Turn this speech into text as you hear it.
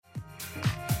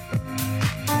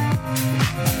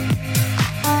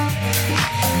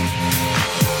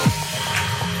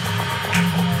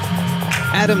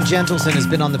Adam Gentleson has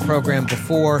been on the program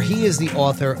before. He is the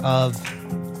author of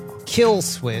Kill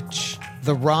Switch,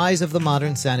 The Rise of the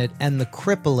Modern Senate and the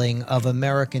Crippling of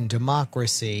American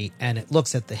Democracy. And it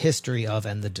looks at the history of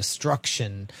and the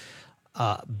destruction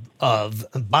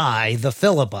by the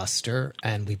filibuster.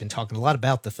 And we've been talking a lot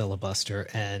about the filibuster,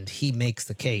 and he makes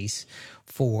the case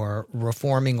for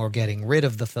reforming or getting rid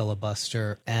of the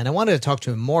filibuster. And I wanted to talk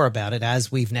to him more about it, as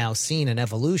we've now seen an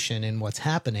evolution in what's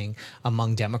happening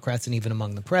among Democrats and even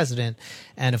among the president.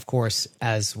 And of course,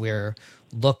 as we're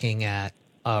looking at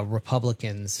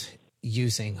Republicans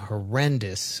using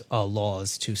horrendous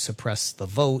laws to suppress the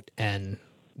vote, and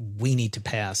we need to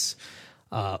pass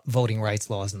voting rights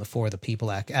laws in the For the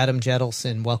People Act. Adam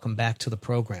Gentleson, welcome back to the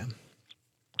program.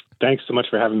 Thanks so much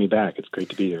for having me back. It's great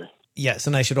to be here. Yes,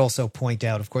 and I should also point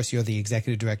out, of course, you're the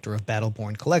executive director of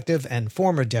Battleborn Collective and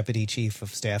former deputy chief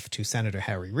of staff to Senator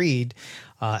Harry Reid,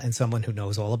 and someone who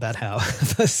knows all about how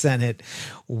the Senate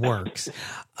works.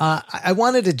 I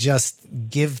wanted to just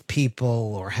give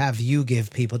people, or have you give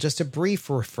people, just a brief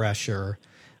refresher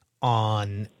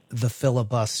on the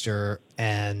filibuster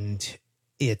and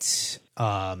its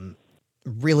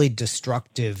really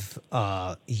destructive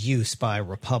use by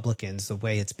Republicans, the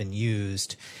way it's been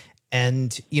used.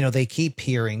 And, you know,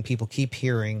 people keep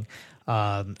hearing,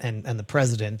 and the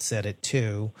president said it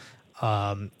too,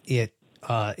 it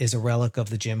is a relic of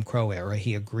the Jim Crow era.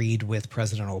 He agreed with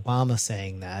President Obama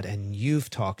saying that, and you've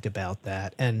talked about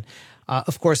that. And,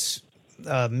 of course,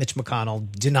 Mitch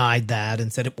McConnell denied that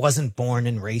and said it wasn't born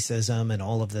in racism and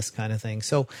all of this kind of thing.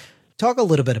 So talk a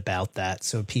little bit about that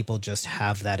so people just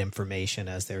have that information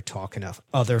as they're talking to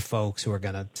other folks who are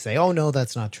going to say, oh, no,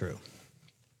 that's not true.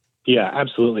 Yeah,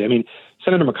 absolutely. I mean,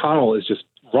 Senator McConnell is just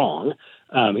wrong.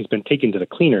 He's been taken to the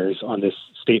cleaners on this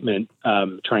statement,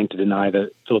 trying to deny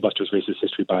the filibuster's racist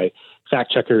history by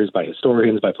fact checkers, by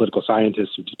historians, by political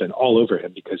scientists who've just been all over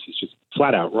him because he's just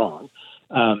flat out wrong.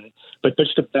 But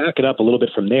just to back it up a little bit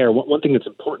from there, one thing that's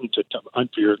important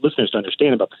for your listeners to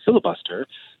understand about the filibuster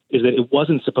is that it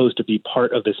wasn't supposed to be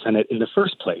part of the Senate in the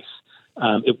first place.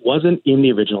 It wasn't in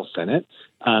the original Senate,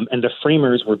 and the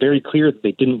framers were very clear that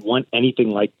they didn't want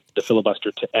anything like the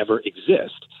filibuster to ever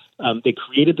exist. They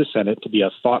created the Senate to be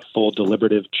a thoughtful,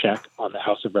 deliberative check on the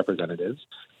House of Representatives,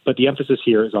 but the emphasis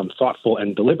here is on thoughtful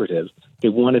and deliberative. They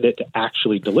wanted it to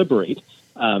actually deliberate,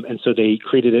 and so they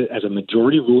created it as a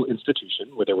majority rule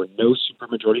institution where there were no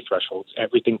supermajority thresholds.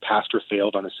 Everything passed or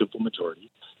failed on a simple majority,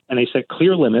 and they set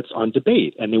clear limits on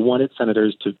debate, and they wanted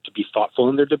senators to be thoughtful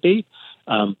in their debate,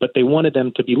 but they wanted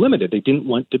them to be limited. They didn't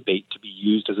want debate to be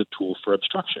used as a tool for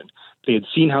obstruction. They had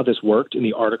seen how this worked in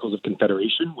the Articles of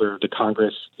Confederation, where the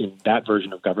Congress in that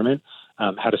version of government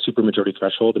had a supermajority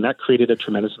threshold, and that created a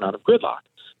tremendous amount of gridlock.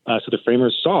 So the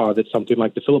framers saw that something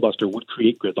like the filibuster would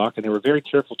create gridlock, and they were very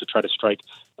careful to try to strike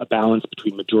a balance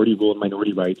between majority rule and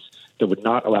minority rights that would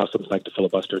not allow something like the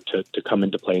filibuster to come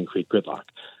into play and create gridlock.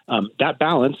 That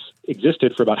balance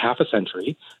existed for about half a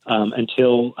century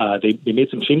until they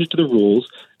made some changes to the rules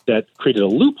that created a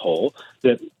loophole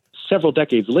that several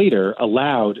decades later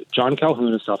allowed John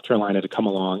Calhoun of South Carolina to come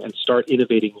along and start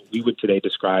innovating what we would today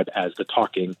describe as the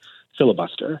talking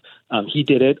filibuster. He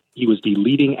did it. He was the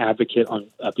leading advocate on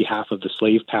behalf of the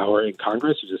slave power in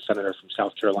Congress. He was a senator from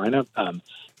South Carolina,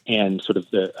 and sort of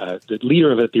the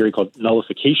leader of a theory called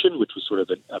nullification, which was sort of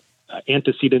an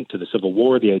antecedent to the Civil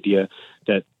War, the idea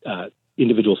that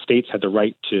individual states had the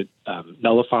right to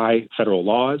nullify federal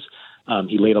laws.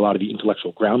 He laid a lot of the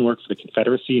intellectual groundwork for the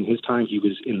Confederacy in his time. He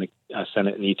was in the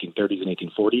Senate in the 1830s and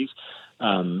 1840s.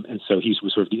 And so he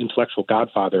was sort of the intellectual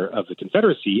godfather of the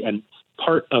Confederacy. And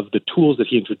part of the tools that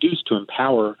he introduced to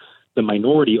empower the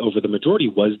minority over the majority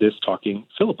was this talking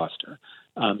filibuster.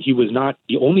 He was not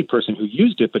the only person who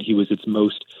used it, but he was its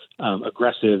most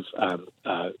aggressive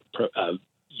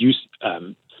use.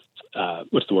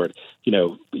 What's the word? You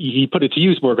know, he put it to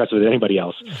use more aggressive than anybody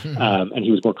else, and he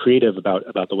was more creative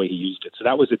about the way he used it. So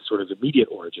that was its sort of immediate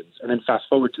origins. And then fast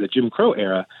forward to the Jim Crow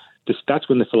era, that's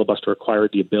when the filibuster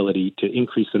acquired the ability to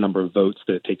increase the number of votes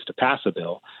that it takes to pass a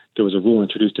bill. There was a rule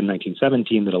introduced in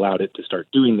 1917 that allowed it to start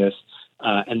doing this.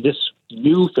 And this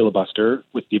new filibuster,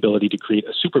 with the ability to create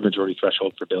a supermajority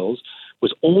threshold for bills,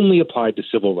 was only applied to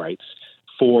civil rights.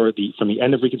 From the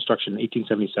end of Reconstruction in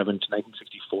 1877 to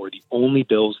 1964, the only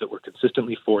bills that were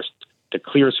consistently forced to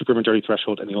clear a supermajority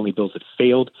threshold and the only bills that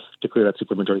failed to clear that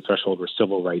supermajority threshold were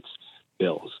civil rights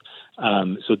bills.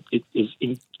 So it is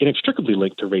inextricably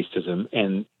linked to racism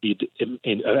and the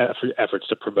efforts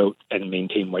to promote and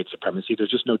maintain white supremacy. There's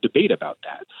just no debate about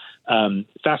that.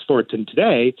 Fast forward to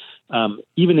today,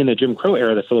 even in the Jim Crow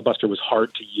era, the filibuster was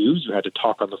hard to use. You had to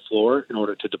talk on the floor in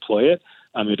order to deploy it.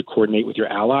 You had to coordinate with your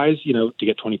allies, to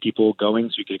get 20 people going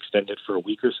so you could extend it for a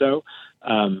week or so.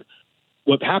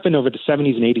 What happened over the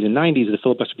 70s and 80s and 90s is the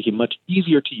filibuster became much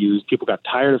easier to use. People got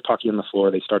tired of talking on the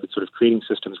floor. They started sort of creating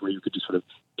systems where you could just sort of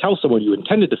tell someone you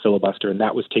intended to filibuster, and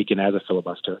that was taken as a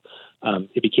filibuster.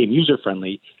 It became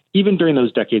user-friendly. Even during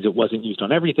those decades, it wasn't used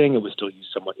on everything. It was still used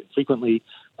somewhat infrequently.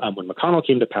 When McConnell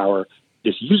came to power,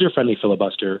 this user-friendly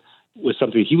filibuster was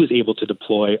something he was able to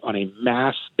deploy on a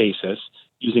mass basis,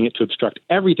 using it to obstruct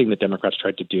everything that Democrats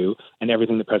tried to do and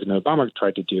everything that President Obama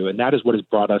tried to do. And that is what has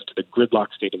brought us to the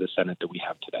gridlock state of the Senate that we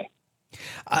have today.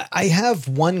 I have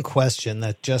one question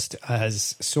that just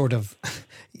has sort of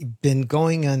been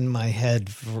going in my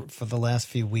head for the last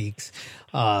few weeks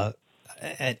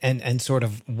and sort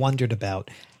of wondered about.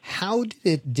 How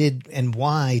and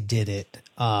why did it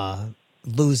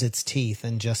lose its teeth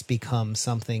and just become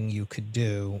something you could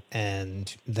do,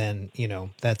 and then,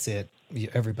 that's it?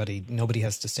 Nobody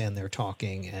has to stand there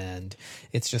talking, and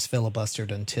it's just filibustered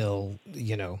until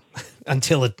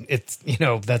it's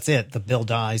that's it. The bill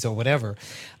dies or whatever.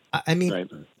 I mean, right.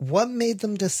 What made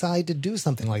them decide to do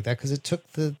something like that? Because it took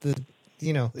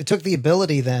it took the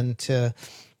ability then to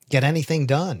get anything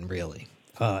done really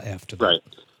after that. Right.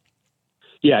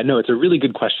 Yeah, no, it's a really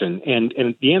good question,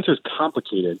 and the answer is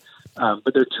complicated,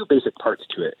 but there are two basic parts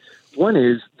to it. One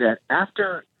is that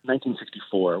after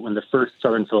 1964, when the first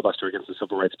Southern filibuster against the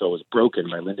Civil Rights Bill was broken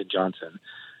by Lyndon Johnson,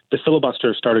 the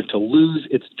filibuster started to lose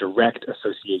its direct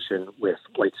association with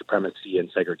white supremacy and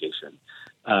segregation.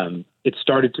 It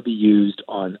started to be used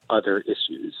on other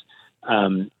issues.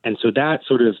 And so that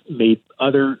sort of made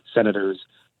other senators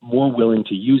more willing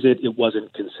to use it. It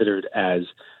wasn't considered as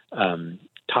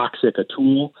toxic a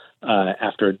tool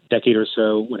after a decade or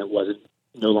so, when it wasn't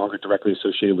no longer directly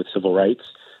associated with civil rights.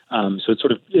 So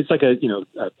it's like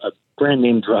a brand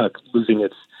name drug losing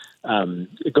its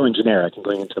going generic and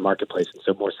going into the marketplace, and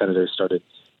so more senators started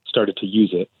to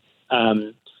use it.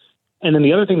 And then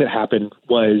the other thing that happened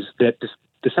was that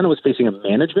the Senate was facing a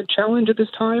management challenge at this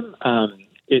time.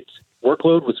 Its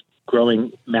workload was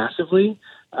growing massively.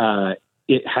 There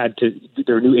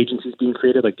were new agencies being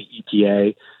created, like the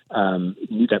EPA.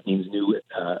 That means new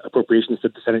appropriations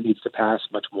that the Senate needs to pass,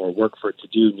 much more work for it to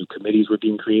do. New committees were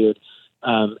being created.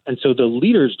 And so the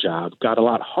leader's job got a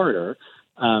lot harder.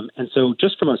 And so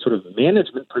just from a sort of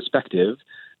management perspective,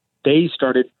 they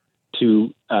started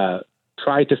to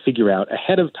try to figure out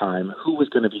ahead of time who was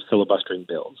going to be filibustering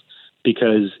bills.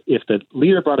 Because if the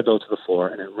leader brought a bill to the floor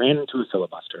and it ran into a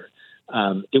filibuster,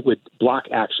 it would block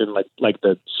action like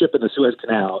the ship in the Suez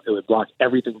Canal. It would block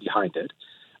everything behind it.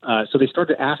 So they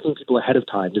started asking people ahead of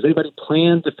time, does anybody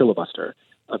plan to filibuster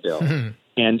a bill? Mm-hmm.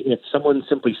 And if someone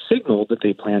simply signaled that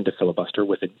they planned to filibuster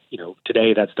with it,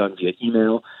 today that's done via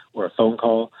email or a phone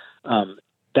call,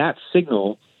 that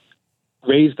signal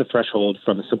raised the threshold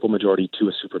from a simple majority to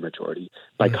a supermajority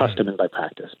by mm-hmm. custom and by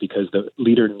practice, because the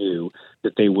leader knew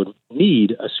that they would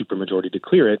need a supermajority to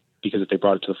clear it, because if they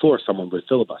brought it to the floor, someone would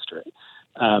filibuster it.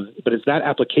 But it's that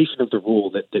application of the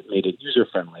rule that made it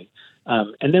user-friendly.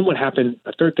 And then what happened,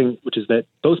 a third thing, which is that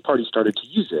both parties started to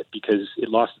use it because it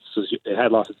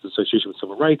had lost its association with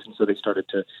civil rights, and so they started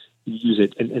to use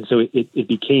it. And so it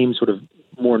became sort of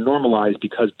more normalized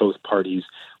because both parties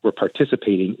were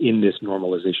participating in this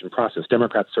normalization process.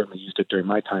 Democrats certainly used it during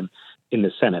my time in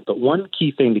the Senate. But one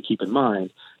key thing to keep in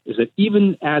mind is that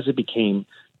even as it became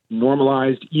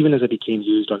normalized, even as it became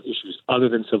used on issues other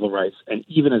than civil rights, and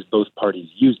even as both parties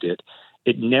used it,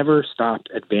 it never stopped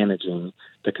advantaging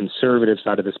the conservative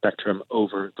side of the spectrum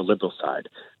over the liberal side.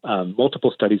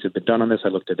 Multiple studies have been done on this. I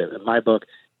looked at it in my book,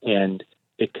 and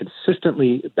it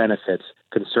consistently benefits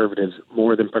conservatives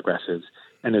more than progressives.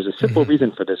 And there's a simple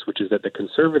reason for this, which is that the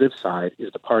conservative side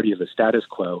is the party of the status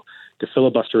quo. The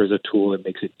filibuster is a tool that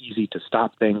makes it easy to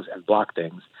stop things and block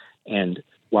things. And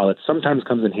while it sometimes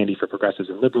comes in handy for progressives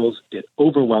and liberals, it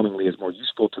overwhelmingly is more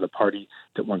useful to the party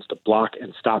that wants to block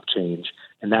and stop change.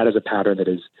 And that is a pattern that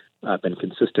has been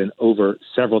consistent over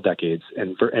several decades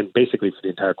and basically for the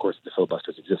entire course of the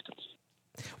filibuster's existence.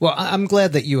 Well, I'm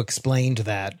glad that you explained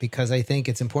that, because I think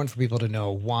it's important for people to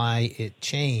know why it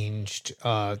changed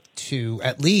to,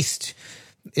 at least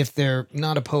if they're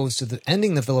not opposed to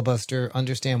ending the filibuster,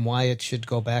 understand why it should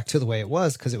go back to the way it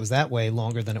was, because it was that way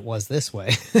longer than it was this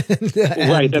way.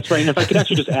 Right, that's right. And if I could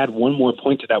actually just add one more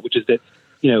point to that, which is that,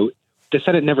 the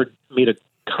Senate never made a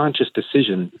conscious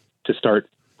decision to start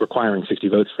requiring 60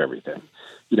 votes for everything.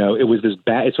 It was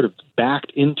it sort of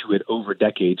backed into it over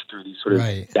decades through these sort of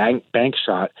bank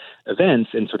shot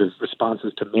events and sort of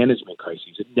responses to management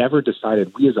crises. It never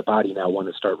decided we as a body now want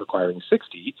to start requiring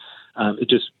 60. It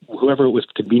just, whoever it was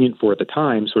convenient for at the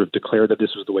time sort of declared that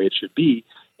this was the way it should be.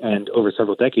 And over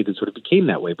several decades, it sort of became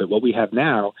that way. But what we have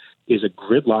now is a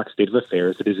gridlock state of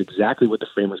affairs that is exactly what the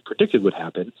framers predicted would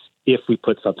happen if we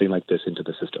put something like this into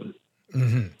the system.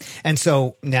 Mm-hmm. And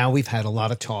so now we've had a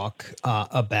lot of talk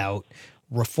about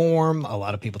reform, a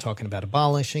lot of people talking about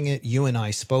abolishing it. You and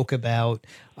I spoke about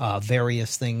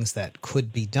various things that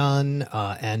could be done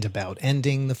and about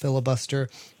ending the filibuster.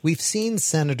 We've seen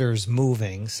senators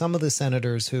moving, some of the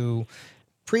senators who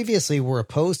previously were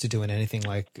opposed to doing anything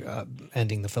like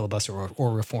ending the filibuster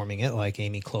or reforming it, like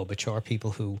Amy Klobuchar,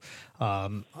 people who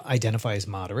identify as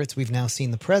moderates. We've now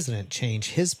seen the president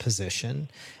change his position.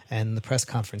 And the press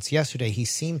conference yesterday, he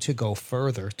seemed to go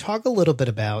further. Talk a little bit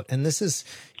about, and this is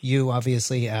you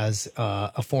obviously as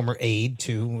a former aide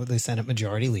to the Senate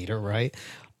Majority Leader, right?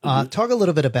 Talk a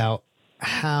little bit about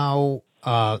how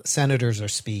senators are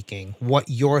speaking, what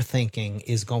you're thinking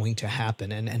is going to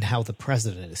happen, and how the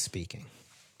president is speaking.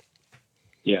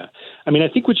 Yeah. I mean, I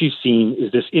think what you've seen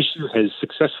is this issue has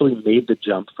successfully made the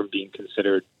jump from being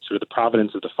considered sort of the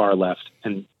providence of the far left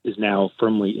and is now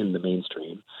firmly in the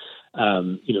mainstream.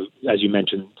 As you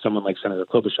mentioned, someone like Senator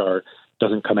Klobuchar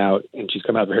doesn't come out, and she's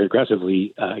come out very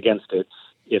aggressively against it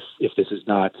if this is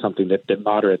not something that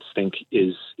moderates think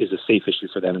is a safe issue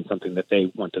for them and something that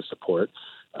they want to support.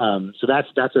 So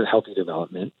that's a healthy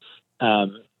development.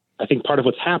 I think part of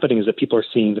what's happening is that people are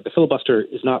seeing that the filibuster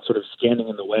is not sort of standing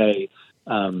in the way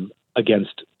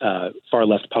against far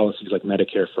left policies like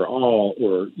Medicare for all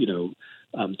or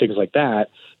things like that.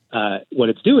 What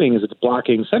it's doing is it's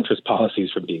blocking centrist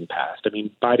policies from being passed. I mean,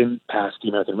 Biden passed the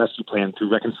American Rescue Plan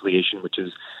through reconciliation, which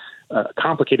is a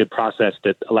complicated process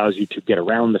that allows you to get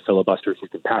around the filibuster if you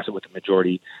can pass it with a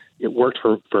majority. It worked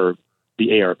for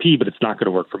the ARP, but it's not going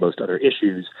to work for most other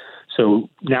issues. So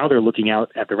now they're looking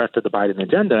out at the rest of the Biden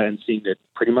agenda and seeing that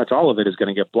pretty much all of it is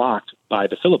going to get blocked by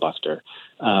the filibuster.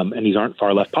 And these aren't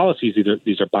far left policies.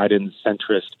 These are Biden's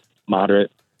centrist,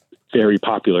 moderate, very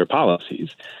popular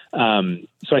policies.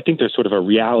 So I think there's sort of a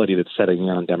reality that's setting in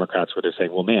on Democrats where they're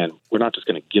saying, well, man, we're not just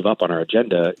going to give up on our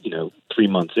agenda, 3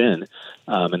 months in,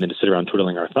 and then to sit around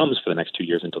twiddling our thumbs for the next 2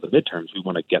 years until the midterms. We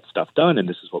want to get stuff done, and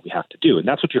this is what we have to do. And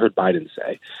that's what you heard Biden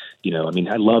say.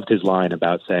 I loved his line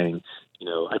about saying,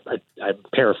 I'm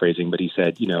paraphrasing, but he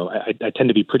said, I tend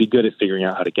to be pretty good at figuring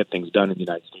out how to get things done in the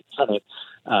United States Senate.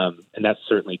 And that's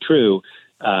certainly true.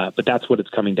 But that's what it's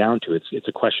coming down to. It's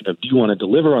a question of, do you want to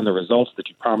deliver on the results that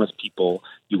you promised people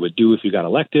you would do if you got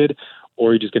elected,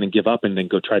 or are you just going to give up and then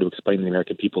go try to explain to the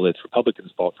American people that it's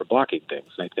Republicans' fault for blocking things?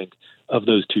 And I think of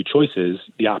those two choices,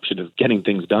 the option of getting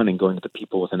things done and going to the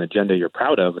people with an agenda you're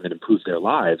proud of and that improves their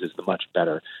lives is the much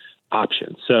better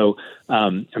option. So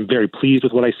I'm very pleased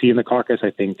with what I see in the caucus.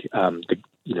 I think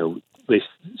they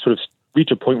sort of reach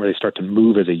a point where they start to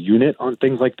move as a unit on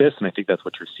things like this, and I think that's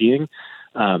what you're seeing.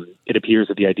 It appears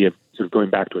that the idea of sort of going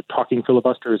back to a talking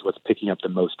filibuster is what's picking up the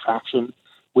most traction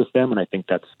with them, and I think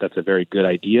that's a very good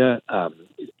idea.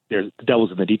 There's the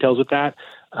devil's in the details with that.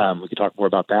 We could talk more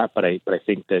about that, but I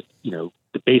think that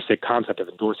the basic concept of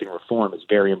endorsing reform is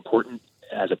very important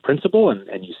as a principle,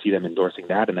 and you see them endorsing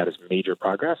that, and that is major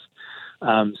progress.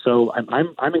 So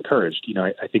I'm encouraged.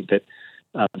 I think that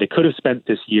they could have spent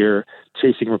this year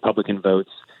chasing Republican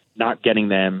votes, not getting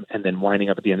them, and then winding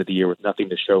up at the end of the year with nothing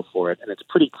to show for it. And it's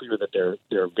pretty clear that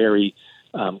they're very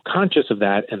conscious of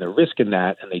that and the risk in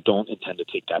that, and they don't intend to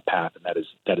take that path. And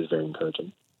that is very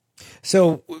encouraging.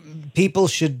 So people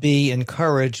should be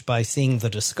encouraged by seeing the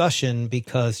discussion,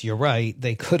 because you're right,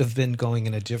 they could have been going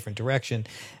in a different direction.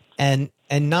 And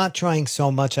not trying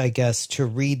so much, I guess, to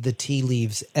read the tea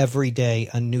leaves every day.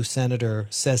 A new senator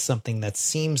says something that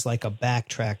seems like a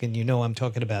backtrack. And I'm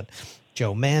talking about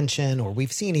Joe Manchin, or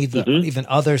we've seen even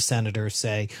other senators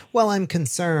say, well, I'm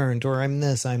concerned, or I'm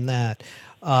this, I'm that.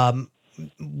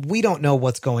 We don't know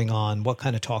what's going on, what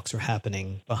kind of talks are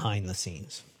happening behind the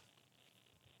scenes.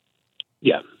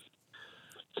 Yeah,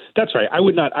 that's right. I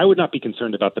would not be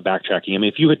concerned about the backtracking. I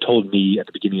mean, if you had told me at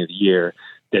the beginning of the year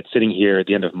that sitting here at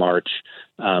the end of March,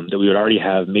 that we would already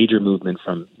have major movement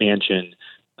from Manchin,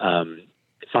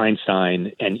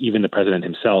 Feinstein, and even the president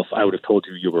himself, I would have told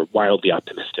you were wildly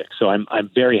optimistic. So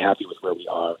I'm very happy with where we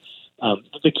are.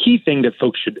 The key thing that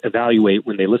folks should evaluate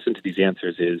when they listen to these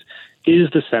answers is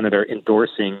the senator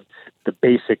endorsing the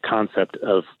basic concept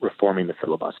of reforming the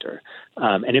filibuster?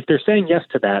 And if they're saying yes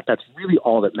to that, that's really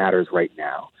all that matters right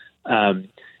now,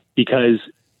 because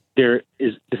this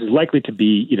is likely to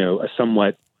be, a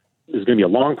somewhat this is going to be a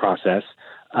long process.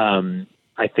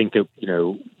 I think that,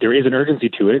 there is an urgency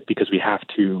to it because we have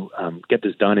to get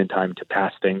this done in time to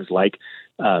pass things like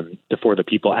the For the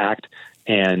People Act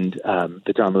and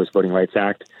the John Lewis Voting Rights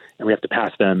Act, and we have to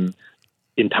pass them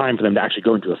in time for them to actually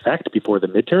go into effect before the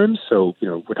midterms. So,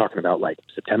 we're talking about like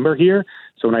September here.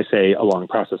 So when I say a long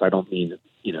process, I don't mean,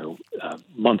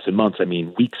 months and months. I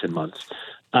mean weeks and months.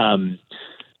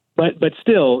 But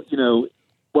still,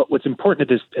 what's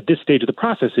important at this stage of the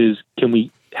process is, can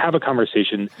we have a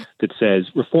conversation that says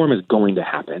reform is going to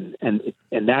happen, and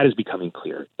that is becoming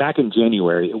clear. Back in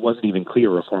January, it wasn't even clear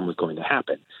reform was going to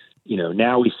happen.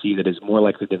 Now we see that it's more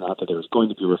likely than not that there is going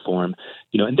to be reform,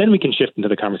 and then we can shift into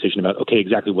the conversation about, okay,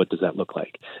 exactly what does that look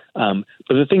like? But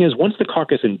the thing is, once the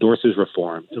caucus endorses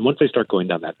reform, and once they start going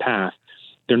down that path,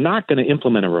 they're not going to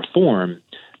implement a reform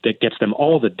that gets them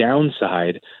all the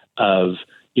downside of,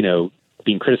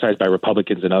 being criticized by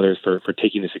Republicans and others for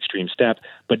taking this extreme step,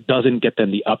 but doesn't get them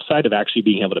the upside of actually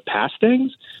being able to pass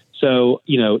things. So,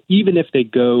 even if they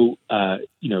go, and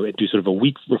do sort of a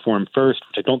weak reform first,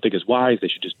 which I don't think is wise, they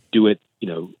should just do it,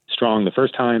 strong the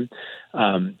first time.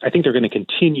 I think they're going to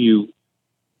continue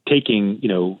taking,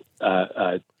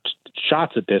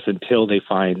 shots at this until they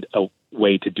find a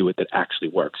way to do it that actually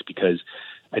works, because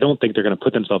I don't think they're going to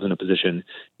put themselves in a position,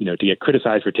 to get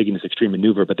criticized for taking this extreme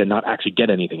maneuver, but then not actually get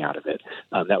anything out of it.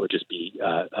 That would just be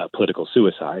political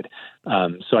suicide.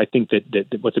 So I think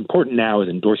that what's important now is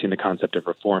endorsing the concept of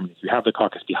reform. If you have the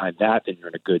caucus behind that, then you're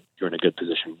in a good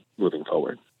position moving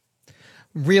forward.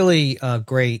 Really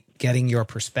great getting your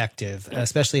perspective,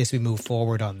 especially as we move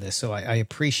forward on this. So I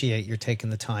appreciate your taking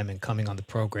the time and coming on the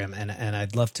program, and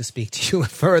I'd love to speak to you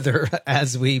further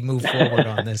as we move forward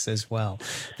on this as well.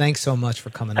 Thanks so much for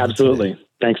coming on. Absolutely.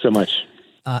 Thanks so much.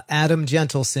 Adam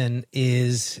Gentleson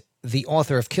is the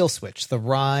author of Kill Switch, The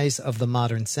Rise of the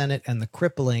Modern Senate and the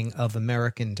Crippling of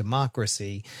American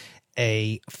Democracy,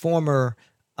 a former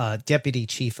Deputy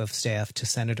Chief of Staff to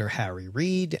Senator Harry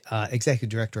Reid, Executive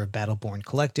Director of Battleborn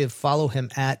Collective. Follow him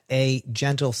at A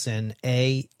Gentleson,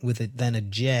 A with then a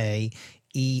J,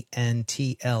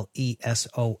 ENTLESON.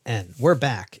 We're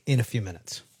back in a few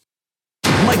minutes.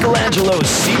 Michelangelo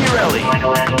Signorelli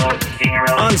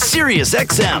on Sirius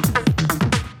XM.